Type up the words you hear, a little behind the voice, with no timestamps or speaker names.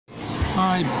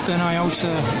Hi, Ben Iota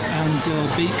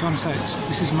and Beat Context.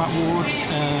 This is Matt Ward.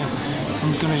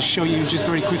 I'm going to show you just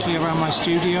very quickly around my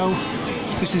studio.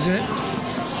 This is it.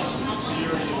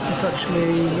 It's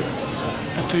actually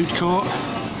a food court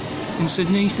in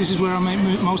Sydney. This is where I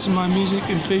make most of my music,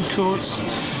 in food courts,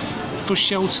 bus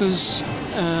shelters,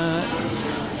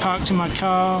 parked in my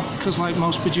car, because like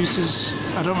most producers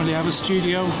I don't really have a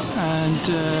studio,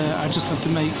 and I just have to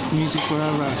make music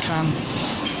wherever I can.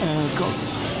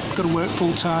 Got to work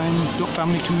full time, got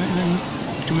family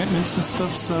commitments and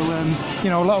stuff, so you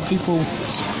know, a lot of people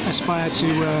aspire to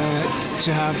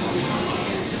have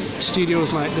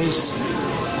studios like this.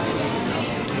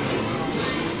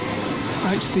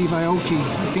 Like Steve Aoki,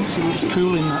 I think he looks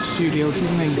cool in that studio,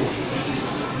 doesn't he?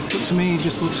 But to me he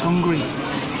just looks hungry.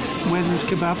 Where's his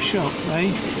kebab shop,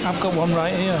 eh? I've got one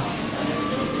right here.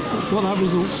 What that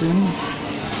results in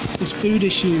is food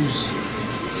issues.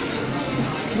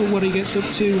 Look what he gets up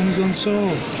to when he's on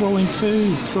tour, throwing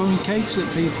food, throwing cakes at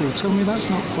people. Tell me that's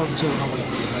not fucked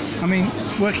up. I mean,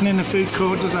 working in a food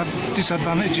court does have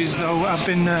disadvantages though. I've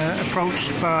been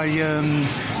approached by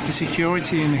the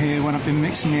security in here when I've been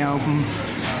mixing the album,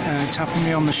 tapping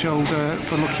me on the shoulder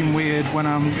for looking weird when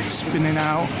I'm spinning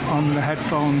out on the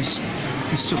headphones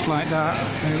and stuff like that.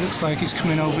 And it looks like he's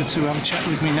coming over to have a chat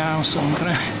with me now, so I'm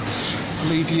going to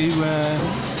leave you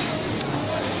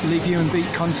and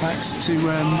Beat Context to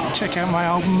check out my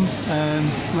album.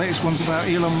 Latest one's about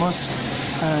Elon Musk,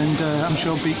 and I'm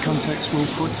sure Beat Context will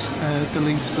put the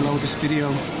links below this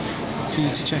video for you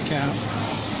to check out.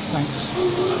 Thanks.